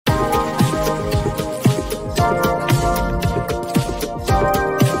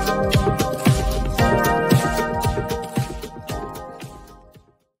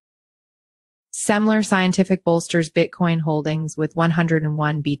Semler Scientific bolsters Bitcoin holdings with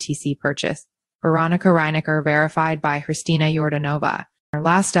 101 BTC purchase. Veronika Rinecker verified by Hristina Yordanova.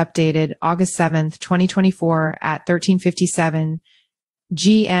 Last updated August 7th, 2024 at 13:57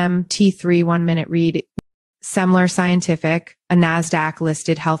 GMT3 1-minute read. Semler Scientific, a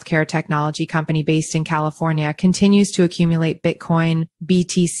NASDAQ-listed healthcare technology company based in California, continues to accumulate Bitcoin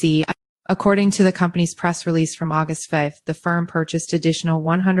BTC. According to the company's press release from August 5th, the firm purchased additional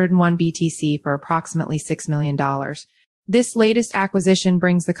 101 BTC for approximately $6 million. This latest acquisition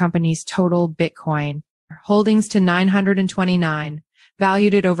brings the company's total Bitcoin holdings to 929,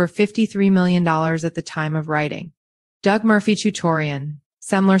 valued at over $53 million at the time of writing. Doug Murphy-Chutorian,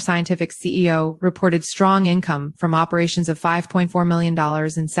 Semler Scientific CEO, reported strong income from operations of $5.4 million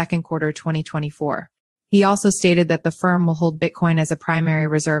in second quarter 2024. He also stated that the firm will hold Bitcoin as a primary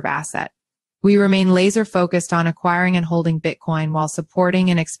reserve asset. We remain laser-focused on acquiring and holding Bitcoin while supporting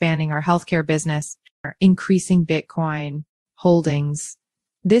and expanding our healthcare business, increasing Bitcoin holdings.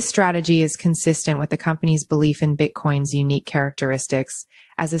 This strategy is consistent with the company's belief in Bitcoin's unique characteristics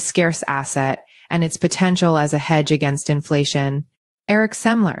as a scarce asset and its potential as a hedge against inflation. Eric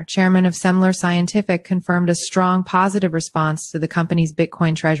Semler, chairman of Semler Scientific, confirmed a strong positive response to the company's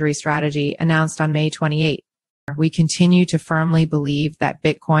Bitcoin Treasury Strategy announced on May 28. We continue to firmly believe that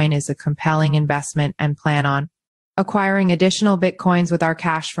Bitcoin is a compelling investment and plan on acquiring additional Bitcoins with our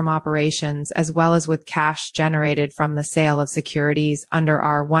cash from operations, as well as with cash generated from the sale of securities under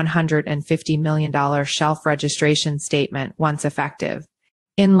our $150 million shelf registration statement once effective.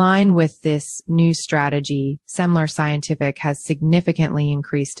 In line with this new strategy, Semler Scientific has significantly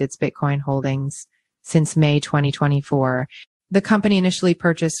increased its Bitcoin holdings since May 2024. The company initially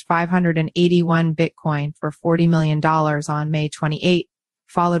purchased 581 Bitcoin for $40 million on May 28,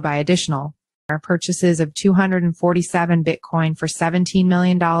 followed by additional purchases of 247 Bitcoin for $17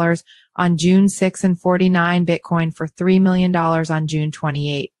 million on June 6 and 49 Bitcoin for $3 million on June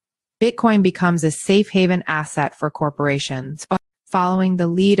 28. Bitcoin becomes a safe haven asset for corporations. Following the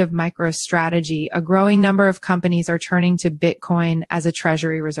lead of MicroStrategy, a growing number of companies are turning to Bitcoin as a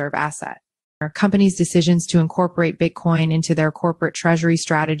treasury reserve asset. Our companies' decisions to incorporate Bitcoin into their corporate treasury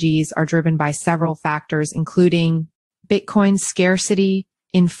strategies are driven by several factors, including Bitcoin's scarcity,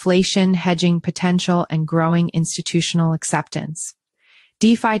 inflation hedging potential, and growing institutional acceptance.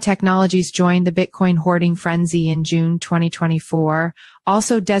 DeFi Technologies joined the Bitcoin hoarding frenzy in June 2024,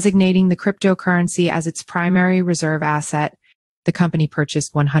 also designating the cryptocurrency as its primary reserve asset. The company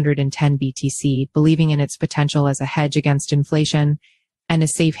purchased 110 BTC, believing in its potential as a hedge against inflation and a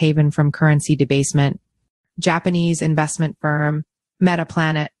safe haven from currency debasement. Japanese investment firm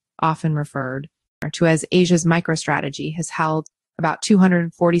Metaplanet, often referred to as Asia's MicroStrategy, has held about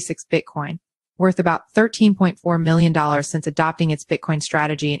 246 Bitcoin, worth about $13.4 million since adopting its Bitcoin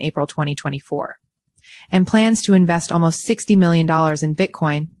strategy in April 2024, and plans to invest almost $60 million in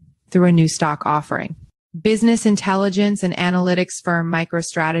Bitcoin through a new stock offering. Business intelligence and analytics firm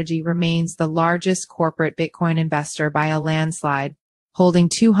MicroStrategy remains the largest corporate Bitcoin investor by a landslide, holding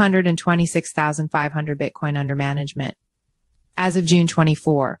 226,500 Bitcoin under management. As of June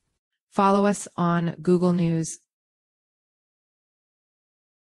 24, follow us on Google News,